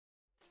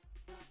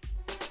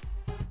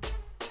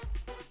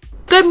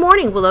Good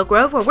morning, Willow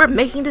Grove, where we're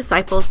making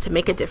disciples to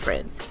make a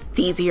difference.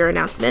 These are your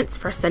announcements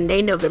for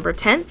Sunday, November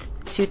 10th,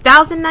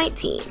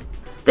 2019.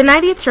 The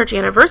 90th church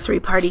anniversary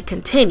party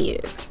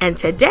continues, and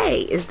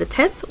today is the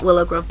 10th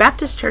Willow Grove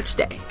Baptist Church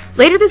Day.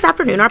 Later this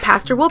afternoon, our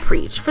pastor will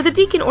preach for the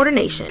deacon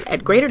ordination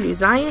at Greater New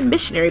Zion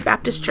Missionary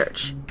Baptist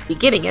Church,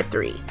 beginning at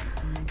 3.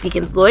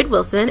 Deacons Lloyd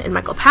Wilson and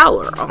Michael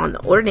Power are on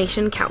the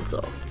ordination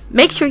council.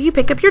 Make sure you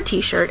pick up your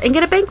t-shirt and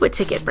get a banquet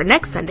ticket for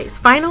next Sunday's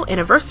final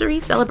anniversary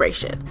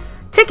celebration.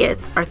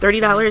 Tickets are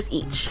 $30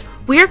 each.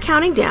 We are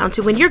counting down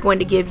to when you're going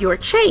to give your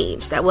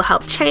change that will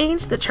help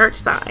change the church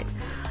sign.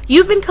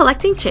 You've been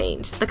collecting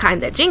change, the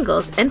kind that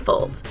jingles and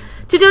folds,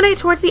 to donate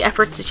towards the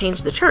efforts to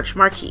change the church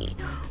marquee.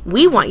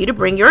 We want you to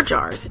bring your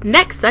jars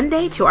next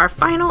Sunday to our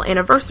final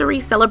anniversary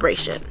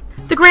celebration.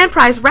 The grand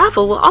prize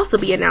raffle will also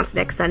be announced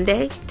next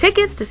Sunday,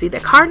 tickets to see the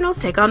Cardinals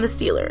take on the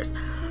Steelers.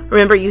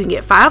 Remember, you can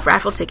get 5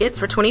 raffle tickets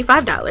for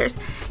 $25,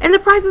 and the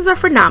prizes are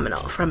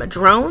phenomenal, from a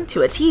drone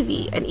to a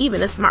TV and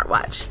even a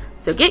smartwatch.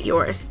 So get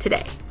yours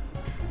today.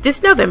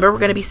 This November, we're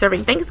going to be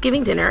serving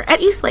Thanksgiving dinner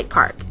at Eastlake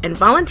Park, and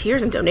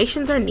volunteers and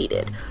donations are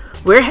needed.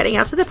 We're heading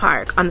out to the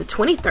park on the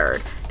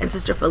 23rd, and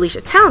Sister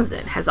Felicia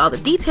Townsend has all the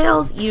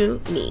details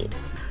you need.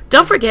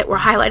 Don't forget, we're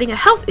highlighting a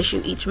health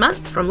issue each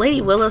month from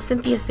Lady Willow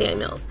Cynthia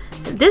Samuels,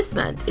 and this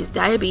month is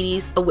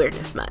Diabetes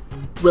Awareness Month.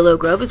 Willow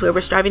Grove is where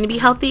we're striving to be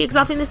healthy,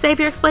 exalting the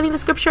Savior, explaining the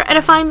Scripture,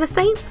 edifying the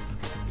saints,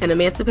 and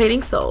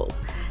emancipating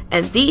souls.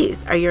 And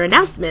these are your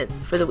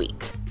announcements for the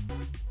week.